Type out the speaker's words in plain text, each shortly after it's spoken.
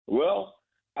Well,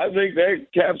 I think that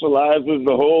capsulizes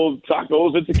the whole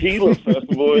Tacos and Tequila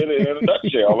festival in a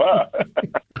nutshell, huh?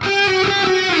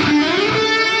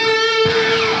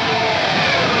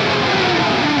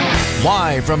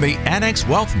 Live from the Annex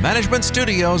Wealth Management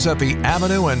Studios at the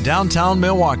Avenue in downtown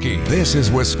Milwaukee, this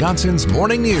is Wisconsin's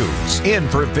Morning News. In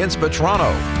for Vince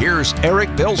Petrano, here's Eric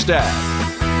Billstad.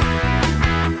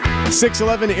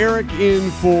 6:11, Eric in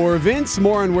for Vince.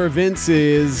 More on where Vince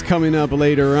is coming up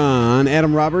later on.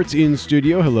 Adam Roberts in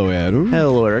studio. Hello, Adam.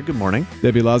 Hello, Eric. Good morning.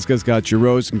 Debbie Lozga's got your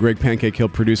roast, and Greg Pancake Hill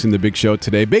producing the big show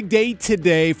today. Big day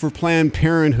today for Planned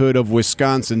Parenthood of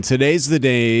Wisconsin. Today's the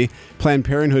day Planned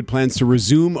Parenthood plans to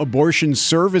resume abortion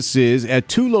services at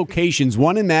two locations,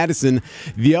 one in Madison,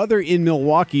 the other in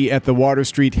Milwaukee at the Water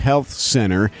Street Health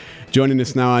Center. Joining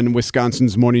us now on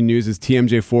Wisconsin's Morning News is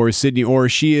TMJ4 Sydney Orr.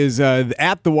 She is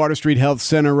at the Water Street Health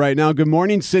Center right now. Good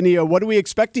morning, Sydney. What are we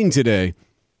expecting today?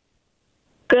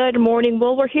 Good morning.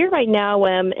 Well, we're here right now.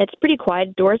 It's pretty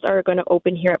quiet. Doors are going to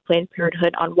open here at Planned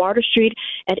Parenthood on Water Street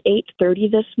at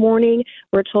 8:30 this morning.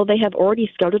 We're told they have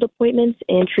already scheduled appointments,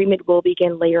 and treatment will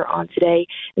begin later on today.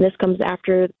 And this comes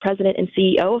after the president and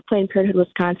CEO of Planned Parenthood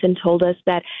Wisconsin told us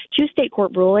that two state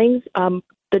court rulings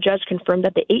the judge confirmed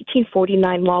that the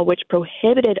 1849 law, which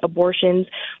prohibited abortions,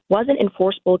 wasn't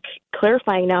enforceable,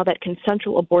 clarifying now that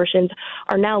consensual abortions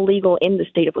are now legal in the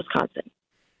state of Wisconsin.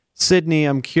 Sydney,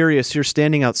 I'm curious. You're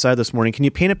standing outside this morning. Can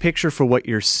you paint a picture for what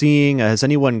you're seeing? Has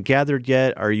anyone gathered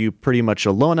yet? Are you pretty much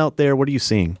alone out there? What are you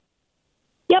seeing?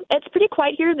 Yep, it's pretty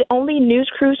quiet here. The only news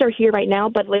crews are here right now,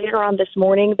 but later on this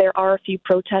morning, there are a few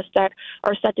protests that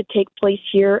are set to take place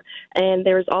here, and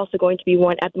there's also going to be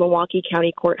one at the Milwaukee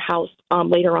County Courthouse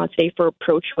later on today for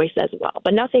pro-choice as well.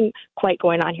 But nothing quite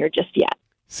going on here just yet.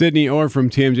 Sydney Orr from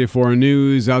TMJ4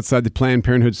 News outside the Planned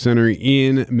Parenthood Center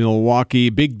in Milwaukee.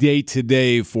 Big day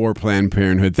today for Planned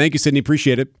Parenthood. Thank you, Sydney.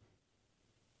 Appreciate it.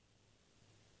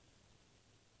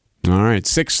 All right,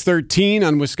 6:13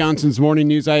 on Wisconsin's Morning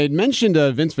News. I had mentioned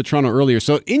Vince Vetrano earlier.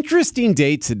 So interesting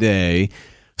day today.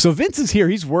 So Vince is here.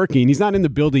 He's working. He's not in the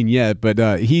building yet, but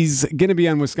he's going to be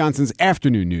on Wisconsin's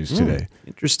afternoon news today.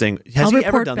 Interesting. Has he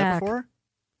ever done that before?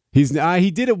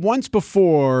 He did it once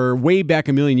before, way back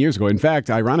a million years ago. In fact,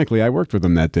 ironically, I worked with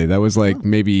him that day. That was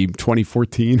maybe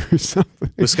 2014 or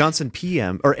something. Wisconsin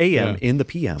PM or AM in the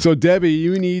PM. So Debbie,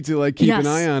 you need to keep an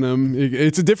eye on him.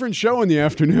 It's a different show in the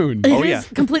afternoon. It is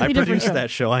completely different. I produced that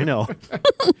show. I know.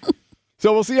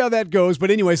 So we'll see how that goes.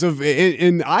 But anyway,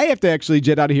 and I have to actually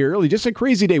jet out of here early. Just a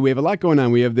crazy day. We have a lot going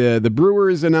on. We have the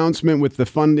Brewers announcement with the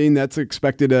funding. That's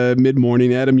expected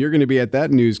mid-morning. Adam, you're going to be at that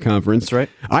news conference. That's right.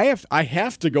 I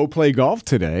have to go play golf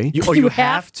today. You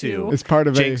have to. It's part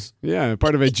of a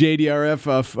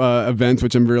JDRF event,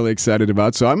 which I'm really excited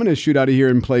about. So I'm going to shoot out of here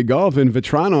and play golf in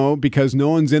Vetrano because no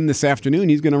one's in this afternoon.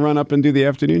 He's going to run up and do the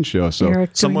afternoon show. So you're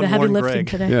doing the heavy lifting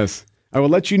today. Yes. I will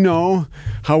let you know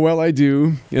how well I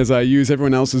do as I use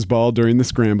everyone else's ball during the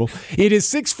scramble. It is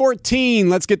 6:14.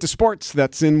 Let's get to sports.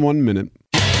 That's in 1 minute.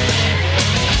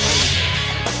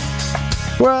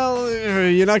 Well,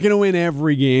 you're not going to win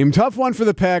every game. Tough one for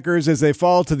the Packers as they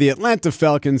fall to the Atlanta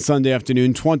Falcons Sunday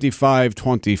afternoon,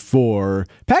 25-24.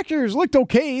 Packers looked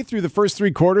okay through the first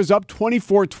three quarters, up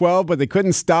 24-12, but they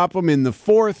couldn't stop them in the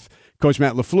fourth. Coach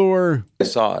Matt LaFleur. I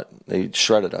saw it. They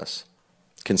shredded us.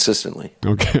 Consistently.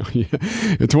 Okay,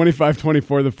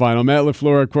 25-24 the final. Matt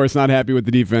LaFleur, of course, not happy with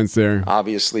the defense there.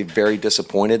 Obviously very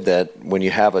disappointed that when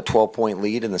you have a 12-point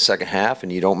lead in the second half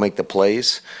and you don't make the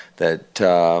plays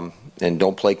and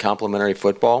don't play complementary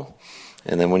football,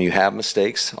 and then when you have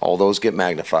mistakes, all those get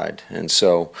magnified. And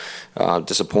so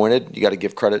disappointed. You got to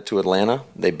give credit to Atlanta.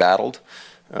 They battled.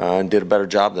 And did a better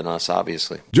job than us,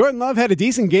 obviously. Jordan Love had a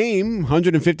decent game,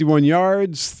 151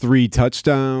 yards, 3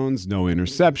 touchdowns, no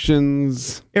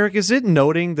interceptions. Eric, is it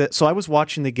noting that, so I was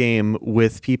watching the game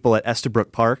with people at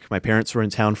Estabrook Park. My parents were in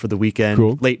town for the weekend,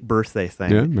 cool. Late birthday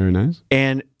thing. Yeah, very nice.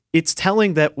 And it's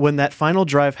telling that when that final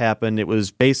drive happened, it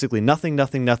was basically nothing,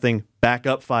 back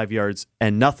up 5 yards,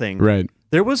 and nothing. Right.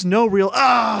 There was no real,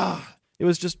 it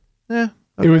was just,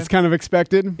 Okay. It was kind of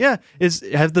expected. Yeah. Has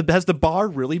the bar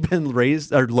really been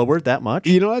raised or lowered that much?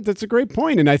 You know what? That's a great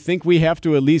point. And I think we have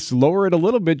to at least lower it a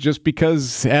little bit just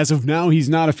because as of now, he's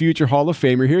not a future Hall of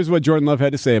Famer. Here's what Jordan Love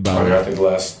had to say about it. I think the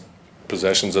last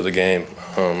possessions of the game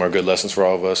are good lessons for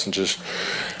all of us and just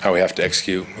how we have to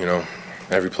execute.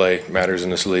 Every play matters in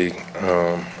this league.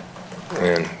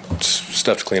 and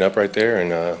stuff to clean up right there.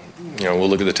 And we'll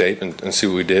look at the tape and see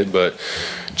what we did, but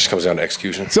it just comes down to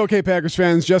execution. It's okay, Packers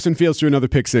fans. Justin Fields threw another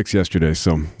pick six yesterday,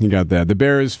 so you got that. The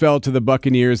Bears fell to the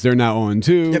Buccaneers. They're now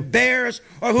 0-2. The Bears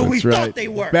are who we thought they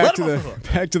were. Back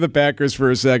to the Packers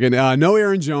for a second. No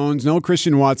Aaron Jones, no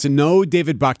Christian Watson, no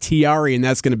David Bakhtiari, and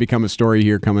that's going to become a story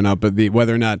here coming up. But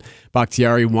whether or not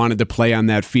Bakhtiari wanted to play on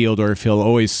that field or if he'll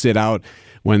always sit out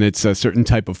when it's a certain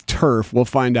type of turf, we'll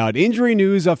find out. Injury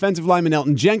news, offensive lineman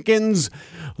Elton Jenkins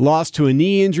lost to a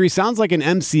knee injury. Sounds like an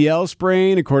MCL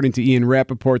sprain, according to Ian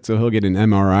Rappaport, so he'll get an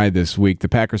MRI this week. The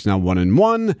Packers now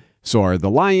 1-1, so are the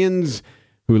Lions,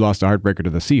 who lost a heartbreaker to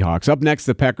the Seahawks. Up next,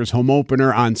 the Packers home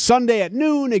opener on Sunday at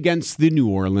noon against the New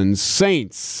Orleans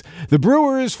Saints. The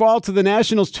Brewers fall to the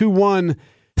Nationals 2-1.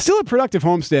 Still a productive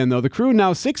homestand, though. The Crew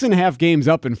now 6.5 games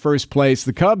up in first place.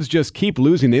 The Cubs just keep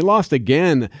losing. They lost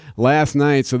again last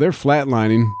night, so they're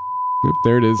flatlining. Yep,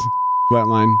 there it is.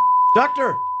 Flatline.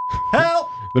 Doctor, help!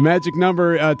 The magic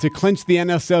number to clinch the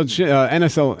NL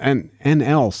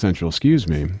Central,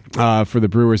 for the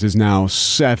Brewers is now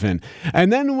 7.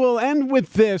 And then we'll end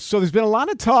with this. So there's been a lot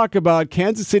of talk about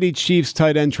Kansas City Chiefs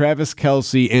tight end Travis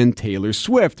Kelce and Taylor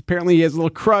Swift. Apparently he has a little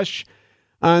crush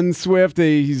on Swift.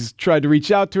 He's tried to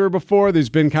reach out to her before. There's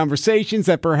been conversations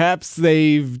that perhaps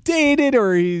they've dated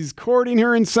or he's courting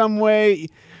her in some way.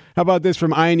 How about this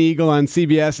from Ian Eagle on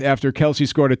CBS after Kelce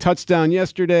scored a touchdown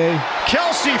yesterday?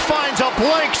 Kelce finds a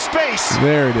blank space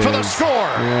there it is. For the score.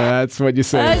 Yeah, that's what you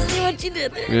say. I see what you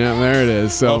did there. Yeah, there it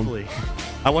is. So, lovely.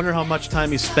 I wonder how much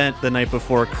time he spent the night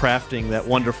before crafting that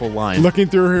wonderful line. Looking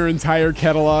through her entire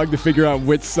catalog to figure out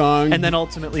which song. And then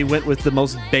ultimately went with the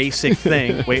most basic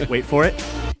thing. Wait for it.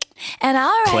 And I'll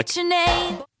write Click. your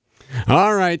name.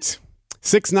 All right.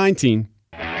 6:19.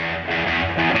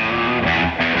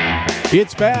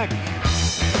 It's back.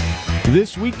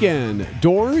 This weekend,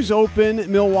 Doors Open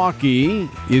Milwaukee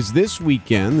is this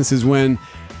weekend. This is when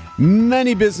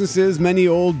many businesses, many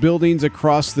old buildings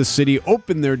across the city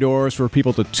open their doors for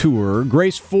people to tour.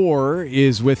 Grace Four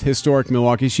is with Historic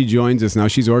Milwaukee. She joins us now.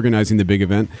 She's organizing the big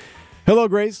event. Hello,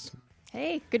 Grace.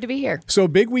 Hey, good to be here. So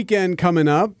big weekend coming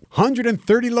up.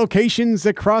 130 locations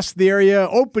across the area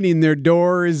opening their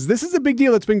doors. This is a big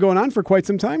deal. It's been going on for quite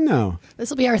some time now. This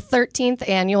will be our 13th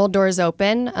annual Doors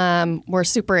Open. We're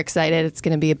super excited. It's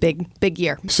going to be a big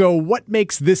year. So what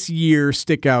makes this year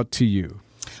stick out to you?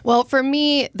 Well, for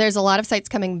me, there's a lot of sites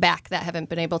coming back that haven't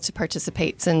been able to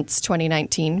participate since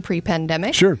 2019,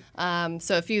 pre-pandemic. Sure.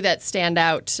 So a few that stand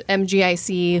out.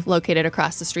 MGIC, located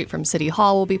across the street from City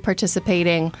Hall, will be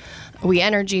participating. We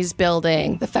Energy's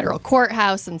building, the federal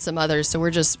courthouse, and some others. So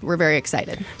we're very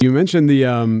excited. You mentioned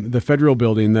the federal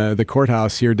building, the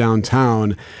courthouse here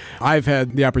downtown. I've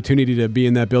had the opportunity to be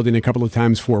in that building a couple of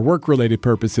times for work-related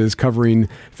purposes, covering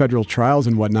federal trials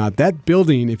and whatnot. That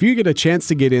building, if you get a chance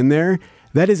to get in there,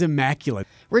 that is immaculate.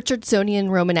 Richardsonian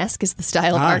Romanesque is the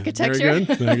style of architecture. Very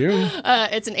good. Thank you.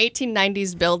 It's an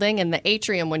 1890s building, and the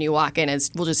atrium when you walk in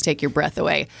will just take your breath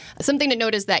away. Something to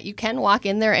note is that you can walk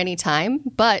in there anytime,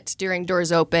 but during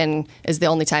Doors Open is the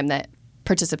only time that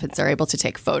participants are able to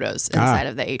take photos inside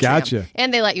of the atrium. Gotcha.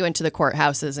 And they let you into the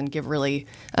courthouses and give really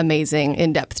amazing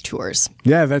in-depth tours.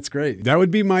 Yeah, that's great. That would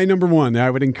be my number one.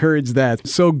 I would encourage that.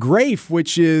 So Grafe,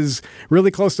 which is really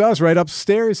close to us, right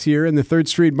upstairs here in the 3rd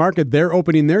Street Market, they're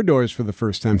opening their doors for the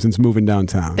first time since moving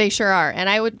downtown. They sure are. And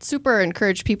I would super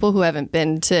encourage people who haven't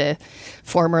been to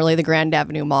formerly the Grand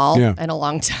Avenue Mall in a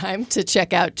long time to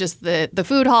check out just the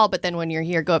food hall. But then when you're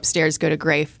here, go upstairs, go to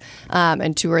Grafe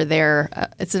and tour there.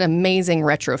 It's an amazing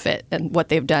retrofit and what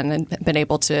they've done and been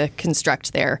able to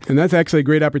construct there. And that's actually a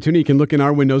great opportunity. You can look in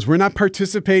our windows. We're not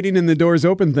participating in the Doors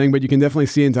Open thing, but you can definitely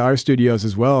see into our studios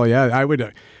as well. Yeah, I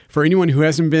would... For anyone who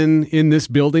hasn't been in this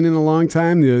building in a long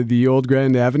time, the old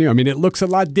Grand Avenue, I mean, it looks a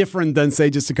lot different than, say,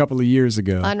 just a couple of years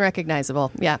ago.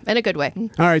 Unrecognizable. Yeah, in a good way.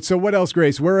 All right, so what else,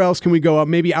 Grace? Where else can we go up,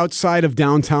 maybe outside of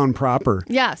downtown proper?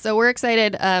 Yeah, so we're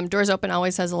excited. Doors Open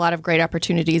always has a lot of great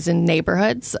opportunities in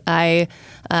neighborhoods. I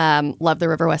love the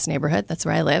River West neighborhood. That's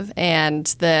where I live. And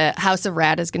the House of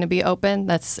Rad is going to be open.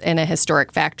 That's in a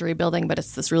historic factory building, but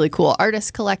it's this really cool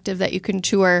artist collective that you can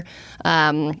tour.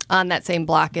 On that same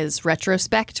block is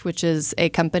Retrospect, which is a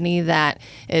company that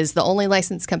is the only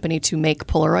licensed company to make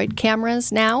Polaroid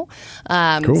cameras now.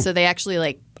 Cool. So they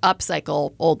actually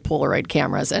upcycle old Polaroid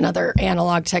cameras and other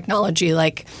analog technology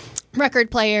like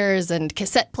record players and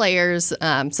cassette players.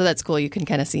 So that's cool. You can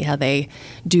kind of see how they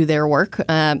do their work.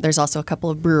 There's also a couple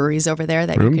of breweries over there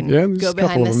that you can go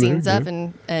behind the scenes of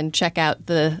and check out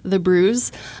the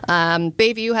brews.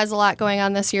 Bayview has a lot going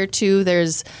on this year, too.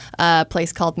 There's a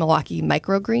place called Milwaukee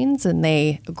Microgreens, and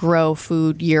they grow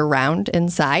food year-round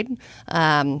inside.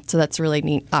 So that's a really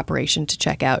neat operation to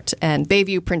check out. And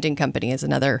Bayview Printing Company is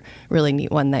another really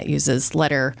neat one that uses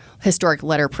historic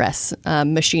letterpress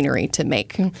machinery to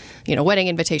make wedding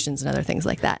invitations and other things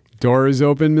like that. Doors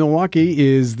Open Milwaukee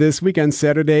is this weekend,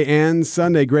 Saturday and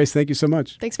Sunday. Grace, thank you so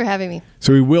much. Thanks for having me.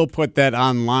 So we will put that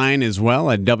online as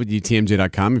well at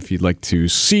WTMJ.com if you'd like to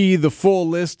see the full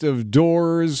list of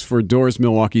doors for Doors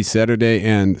Milwaukee Saturday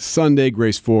and Sunday.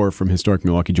 Grace Four from Historic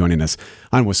Milwaukee joining us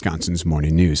on Wisconsin's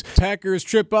Morning News. Packers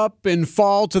trip up and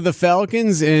fall to the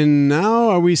Falcons, and now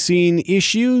are we seeing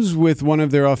issues with one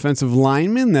of their offensive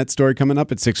linemen? That story coming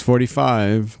up at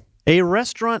 6:45. A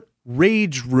restaurant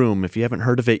Rage Room. If you haven't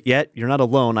heard of it yet, you're not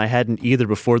alone. I hadn't either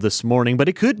before this morning, but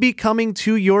it could be coming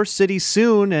to your city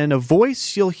soon, and a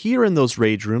voice you'll hear in those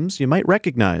Rage Rooms you might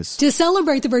recognize. To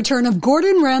celebrate the return of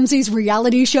Gordon Ramsay's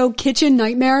reality show Kitchen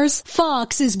Nightmares,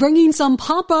 Fox is bringing some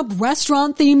pop-up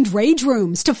restaurant-themed Rage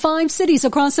Rooms to 5 cities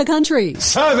across the country.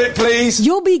 Serve it, please!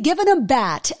 You'll be given a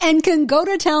bat and can go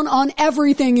to town on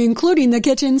everything, including the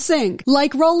kitchen sink,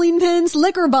 like rolling pins,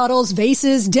 liquor bottles,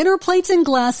 vases, dinner plates, and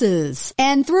glasses.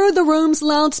 And through the room's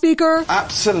loudspeaker,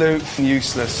 absolute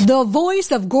useless, the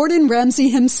voice of Gordon Ramsay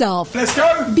himself. Let's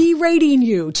go! Berating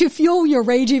you to fuel your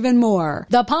rage even more.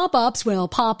 The pop-ups will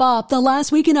pop up the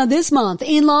last weekend of this month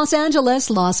in Los Angeles,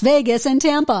 Las Vegas, and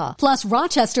Tampa, plus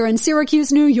Rochester and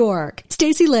Syracuse, New York.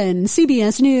 Stacey Lynn,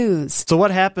 CBS News. So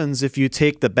what happens if you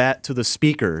take the bat to the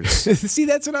speakers? See,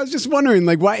 that's what I was just wondering.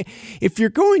 Like, why, if you're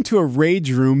going to a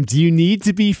Rage Room, do you need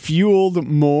to be fueled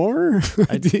more?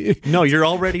 No, you're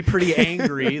already pretty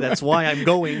angry. That's why I'm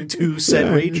going to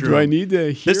said Rage Room. Do I need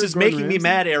to hear This is Gordon making Ramsay? me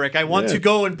mad, Eric. I want to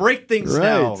go and break things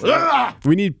now.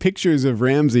 We need pictures of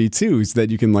Ramsay, too, so that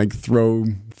you can, throw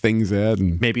things at.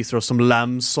 And maybe throw some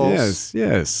lamb sauce.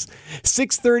 Yes.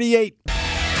 6:38.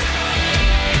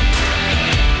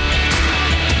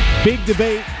 Big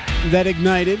debate that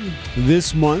ignited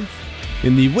this month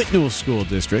in the Whitnall School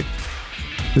District.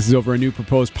 This is over a new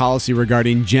proposed policy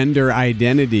regarding gender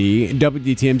identity.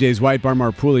 WTMJ's Wyatt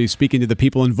Barmar-Pooley speaking to the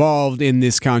people involved in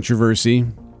this controversy.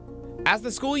 As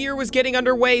the school year was getting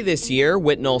underway this year,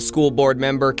 Whitnall School Board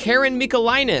member Karen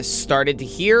Mikolainis started to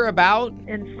hear about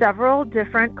in several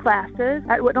different classes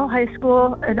at Whitnall High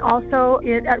School and also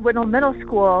at Whitnall Middle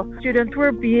School, students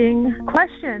were being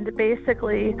questioned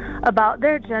basically about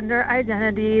their gender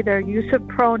identity, their use of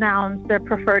pronouns, their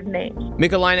preferred names.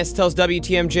 Mikolainis tells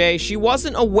WTMJ she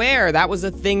wasn't aware that was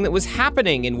a thing that was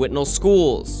happening in Whitnall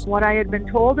schools. What I had been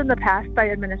told in the past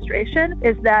by administration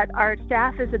is that our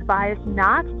staff is advised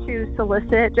not to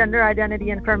solicit gender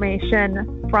identity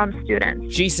information from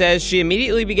students. She says she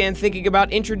immediately began thinking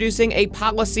about introducing a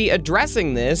policy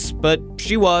addressing this, but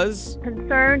she was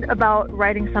concerned about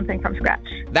writing something from scratch.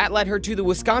 That led her to the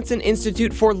Wisconsin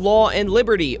Institute for Law and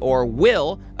Liberty, or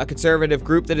WIL, a conservative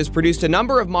group that has produced a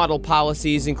number of model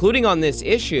policies, including on this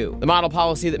issue. The model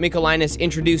policy that Mikolainis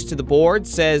introduced to the board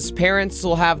says parents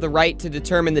will have the right to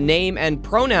determine the name and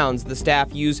pronouns the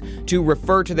staff use to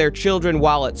refer to their children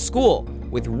while at school,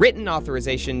 with written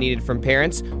authorization needed from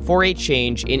parents for a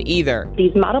change in either.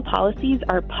 These model policies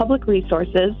are public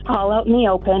resources, all out in the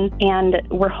open, and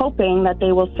we're hoping that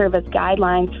they will serve as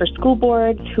guidelines for school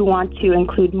boards who want to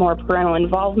include more parental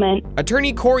involvement.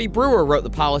 Attorney Corey Brewer wrote the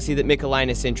policy that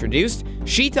Mikolainis introduced.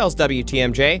 She tells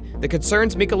WTMJ the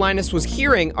concerns Mikolainis was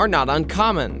hearing are not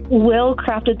uncommon. Will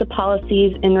crafted the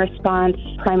policies in response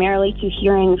primarily to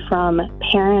hearing from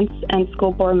parents and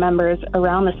school board members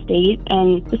around the state,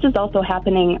 and this is also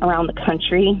happening around the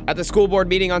country. At the school board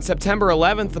meeting on September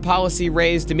 11th, the policy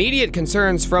raised immediate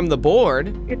concerns from the board.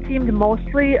 It seemed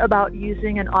mostly about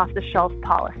using an off-the-shelf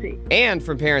policy. And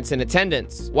from parents in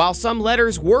attendance. While some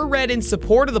letters were read in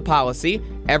support of the policy,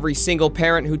 every single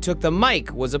parent who took the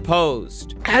mic was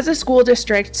opposed. As a school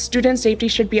district, student safety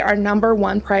should be our number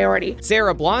one priority.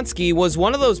 Sarah Blonsky was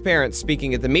one of those parents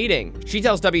speaking at the meeting. She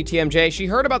tells WTMJ she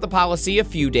heard about the policy a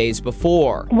few days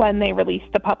before. When they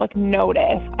released the public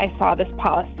notice, I saw this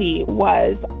policy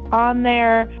was on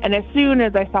there, and as soon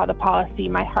as I saw the policy,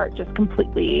 my heart just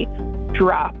completely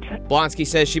dropped. Blonsky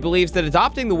says she believes that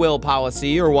adopting the WIL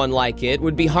policy, or one like it,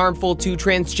 would be harmful to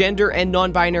transgender and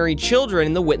non-binary children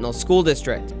in the Whitnall School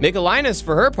District. Mikolainis,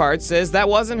 for her part, says that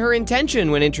wasn't her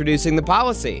intention when introducing the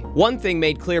policy. One thing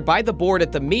made clear by the board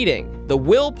at the meeting, the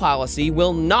WIL policy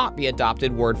will not be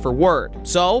adopted word for word.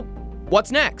 So,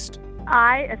 what's next?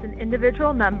 I, as an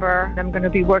individual member, am going to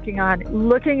be working on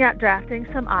looking at drafting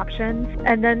some options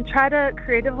and then try to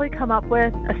creatively come up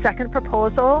with a second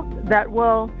proposal that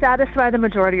will satisfy the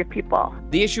majority of people.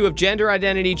 The issue of gender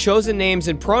identity, chosen names,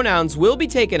 and pronouns will be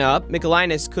taken up.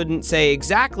 Michaelinas couldn't say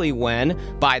exactly when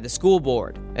by the school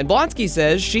board. And Blonsky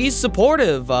says she's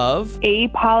supportive of a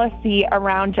policy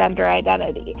around gender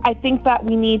identity. I think that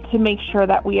we need to make sure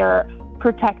that we are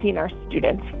protecting our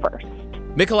students first.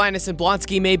 Michaelinas and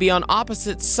Blonsky may be on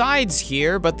opposite sides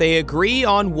here, but they agree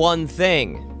on one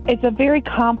thing. It's a very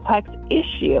complex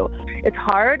issue. It's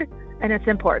hard and it's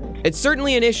important. It's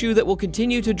certainly an issue that will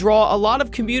continue to draw a lot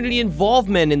of community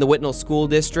involvement in the Whitnall School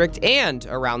District and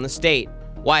around the state.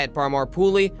 Wyatt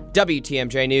Barmore-Pooley,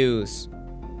 WTMJ News.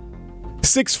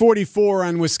 6:44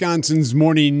 on Wisconsin's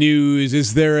Morning News.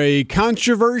 Is there a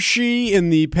controversy in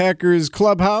the Packers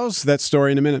clubhouse? That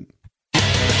story in a minute.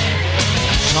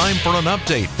 Time for an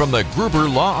update from the Gruber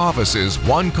Law Office's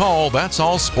One Call, That's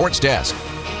All Sports Desk.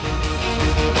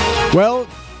 Well,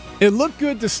 it looked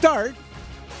good to start.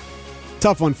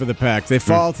 Tough one for the Pack. They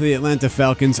fall to the Atlanta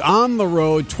Falcons on the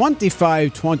road,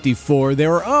 25-24. They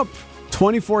were up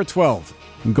 24-12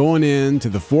 going into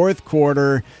the fourth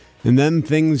quarter, and then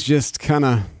things just kind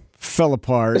of fell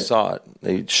apart. I saw it.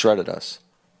 They shredded us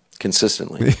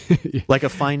consistently. Like a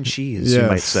fine cheese, you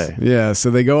might say. Yeah,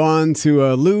 so they go on to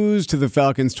lose to the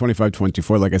Falcons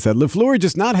 25-24. Like I said, LaFleur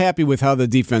just not happy with how the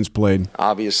defense played.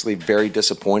 Obviously very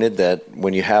disappointed that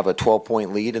when you have a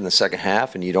 12-point lead in the second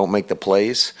half and you don't make the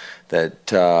plays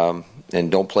that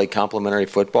and don't play complementary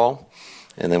football,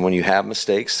 and then when you have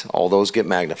mistakes, all those get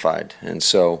magnified. And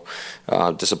so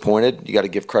disappointed. You got to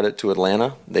give credit to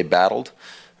Atlanta. They battled.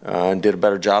 And did a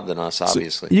better job than us,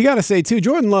 obviously. So you got to say, too,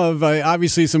 Jordan Love,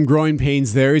 obviously some growing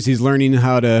pains there as he's learning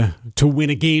how to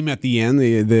win a game at the end.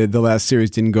 The last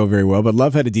series didn't go very well, but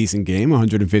Love had a decent game,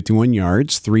 151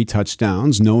 yards, 3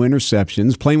 touchdowns, no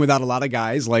interceptions, playing without a lot of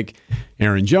guys like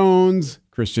Aaron Jones,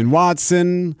 Christian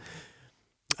Watson.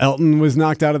 Elton was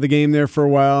knocked out of the game there for a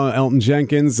while. Elton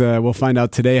Jenkins, we'll find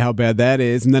out today how bad that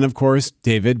is. And then, of course,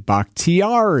 David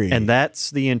Bakhtiari. And that's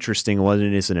the interesting one,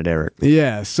 isn't it, Eric?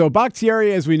 Yeah, so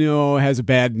Bakhtiari, as we know, has a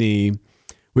bad knee.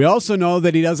 We also know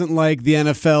that he doesn't like the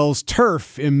NFL's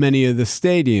turf in many of the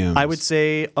stadiums. I would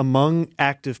say among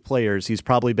active players, he's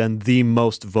probably been the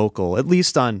most vocal, at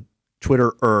least on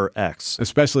Twitter or X.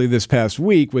 Especially this past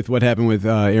week with what happened with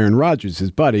Aaron Rodgers,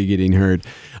 his buddy, getting hurt.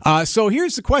 So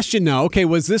here's the question now. Okay,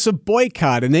 was this a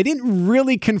boycott? And they didn't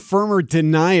really confirm or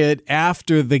deny it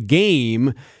after the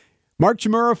game. Mark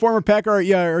Chmura, former Packer,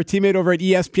 our teammate over at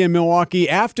ESPN Milwaukee,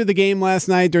 after the game last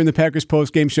night during the Packers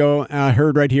post-game show,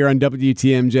 heard right here on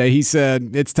WTMJ, he said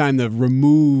it's time to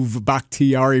remove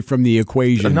Bakhtiari from the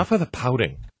equation. Enough of the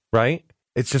pouting, right?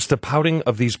 It's just the pouting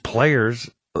of these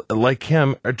players like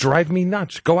him drive me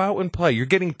nuts. Go out and play. You're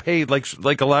getting paid,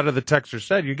 like a lot of the texters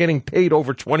said, you're getting paid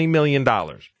over $20 million.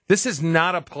 This is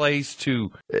not a place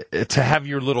to have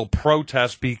your little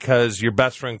protest because your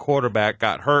best friend quarterback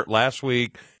got hurt last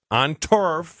week on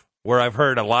turf, where I've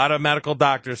heard a lot of medical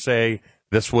doctors say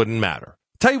this wouldn't matter.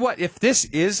 Tell you what, if this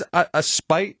is a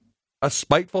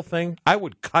spiteful thing, I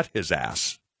would cut his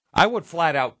ass. I would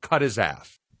flat out cut his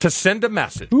ass to send a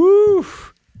message. Woo!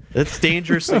 That's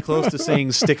dangerously close to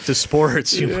saying stick to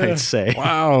sports, you might say.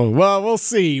 Wow. Well, we'll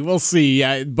see. We'll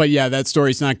see. But yeah, that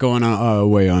story's not going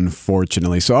away,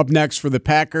 unfortunately. So up next for the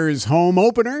Packers home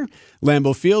opener,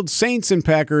 Lambeau Field, Saints and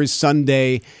Packers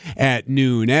Sunday at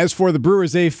noon. As for the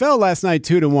Brewers, they fell last night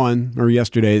 2-1, or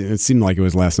yesterday. It seemed like it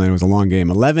was last night. It was a long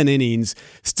game. 11 innings.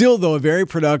 Still, though, a very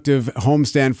productive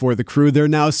homestand for the Crew. They're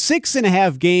now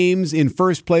 6.5 games in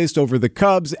first place over the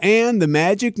Cubs, and the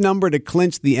magic number to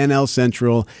clinch the NL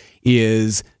Central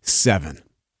is 7.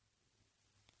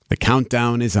 The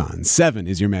countdown is on. 7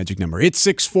 is your magic number. It's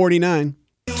 6:49.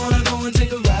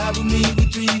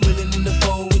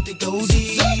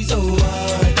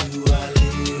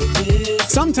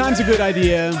 Sometimes a good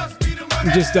idea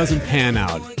just doesn't pan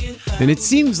out. And it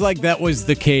seems like that was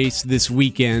the case this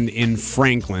weekend in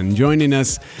Franklin. Joining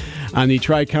us on the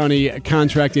Tri-County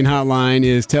Contracting Hotline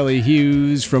is Telly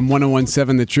Hughes from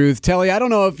 1017 The Truth. Telly, I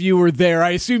don't know if you were there.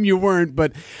 I assume you weren't,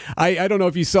 but I don't know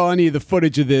if you saw any of the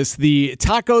footage of this. The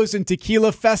Tacos and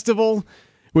Tequila Festival,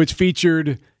 which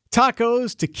featured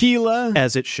tacos, tequila.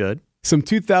 As it should. Some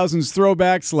 2000s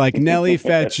throwbacks like Nelly,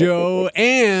 Fat Joe,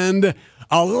 and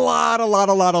a lot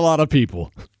of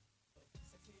people.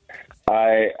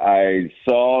 I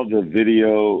saw the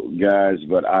video, guys,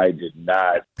 but I did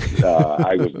not.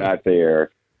 I was not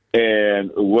there.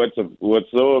 And what's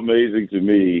so amazing to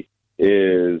me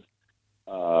is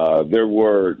there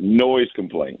were noise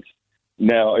complaints.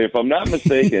 Now, if I'm not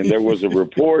mistaken, there was a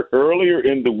report earlier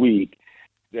in the week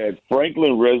that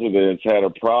Franklin residents had a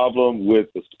problem with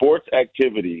the sports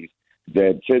activities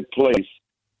that took place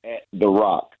at the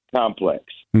Rock complex.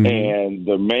 Mm-hmm. And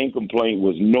the main complaint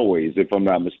was noise, if I'm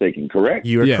not mistaken, correct?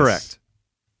 You are correct.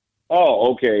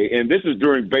 Oh, okay. And this is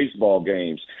during baseball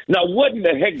games. Now, what in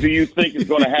the heck do you think is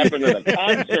going to happen at a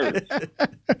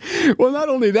concert? Well, not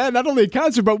only a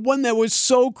concert, but one that was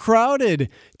so crowded.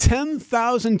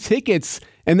 10,000 tickets,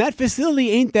 and that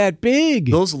facility ain't that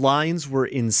big. Those lines were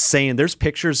insane. There's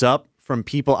pictures up from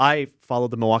people. I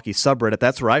followed the Milwaukee subreddit.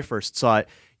 That's where I first saw it.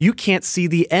 You can't see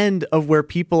the end of where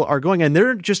people are going, and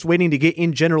they're just waiting to get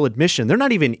in general admission. They're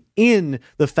not even in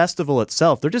the festival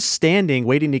itself. They're just standing,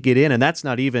 waiting to get in, and that's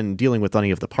not even dealing with any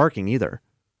of the parking either.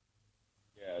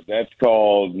 Yeah, that's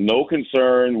called no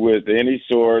concern with any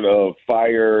sort of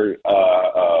fire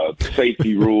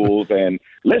safety rules, and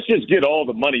let's just get all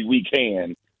the money we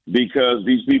can because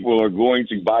these people are going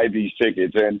to buy these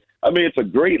tickets. And, I mean, it's a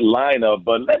great lineup,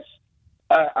 but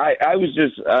I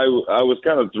was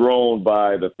kind of thrown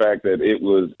by the fact that it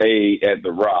was A, at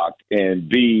the Rock, and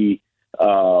B,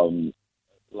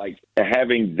 like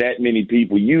having that many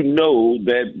people. You know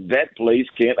that place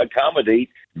can't accommodate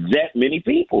that many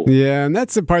people. Yeah, and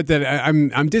that's the part that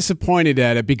I'm disappointed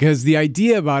at it, because the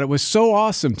idea about it was so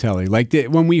awesome, Telly. Like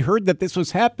when we heard that this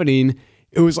was happening,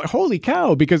 it was like, holy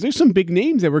cow, because there's some big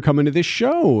names that were coming to this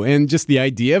show. And just the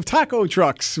idea of taco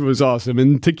trucks was awesome.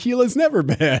 And tequila's never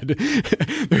bad.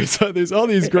 there's all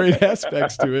these great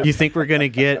aspects to it. You think we're going to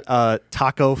get a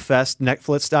Taco Fest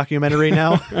Netflix documentary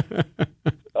now?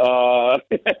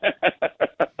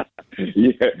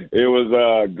 Yeah, it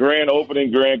was grand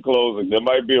opening, grand closing. There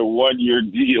might be a 1-year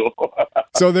deal.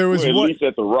 So there was at least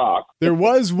at the Rock. There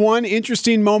was one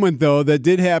interesting moment, though, that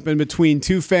did happen between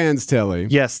two fans, Telly.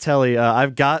 Yes, Telly.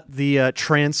 I've got the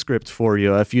transcript for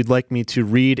you if you'd like me to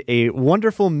read a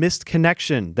wonderful missed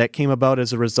connection that came about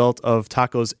as a result of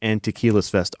Tacos and Tequila's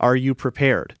Fest. Are you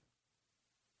prepared?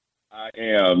 I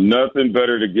am. Nothing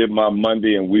better to get my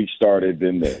Monday and week started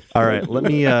than this. All right, let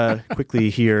me quickly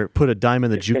here put a dime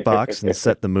in the jukebox and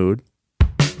set the mood.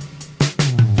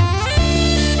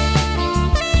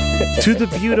 To the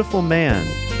beautiful man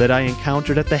that I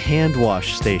encountered at the hand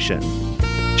wash station,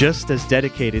 just as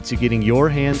dedicated to getting your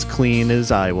hands clean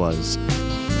as I was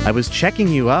checking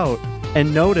you out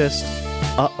and noticed,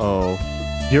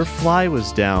 your fly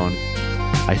was down.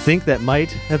 I think that might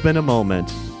have been a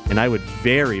moment, and I would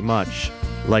very much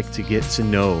like to get to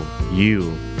know you,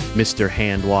 Mr.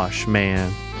 Hand Wash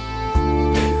Man.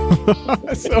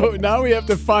 So now we have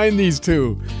to find these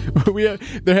two.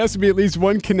 There has to be at least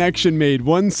one connection made,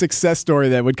 one success story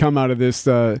that would come out of this.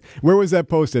 Where was that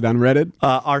posted? On Reddit?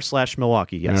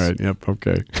 r/Milwaukee, yes. All right, yep,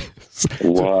 okay.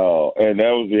 Wow, and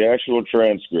that was the actual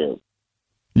transcript.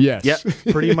 Yes. Yep,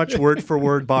 pretty much word for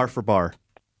word, bar for bar.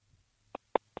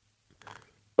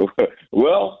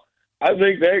 Well, I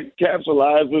think that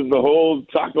capsulizes the whole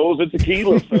Tacos and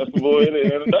Tequila Festival in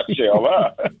a nutshell,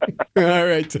 huh? All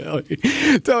right,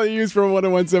 Telly Hughes from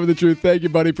 101.7 The Truth. Thank you,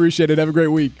 buddy. Appreciate it. Have a great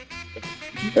week.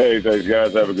 Hey, thanks,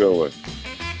 guys. Have a good one.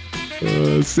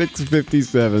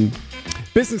 6:57.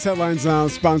 Business headlines now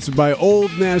sponsored by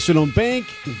Old National Bank.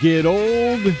 Get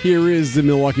old. Here is the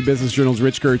Milwaukee Business Journal's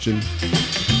Rich Kirchen.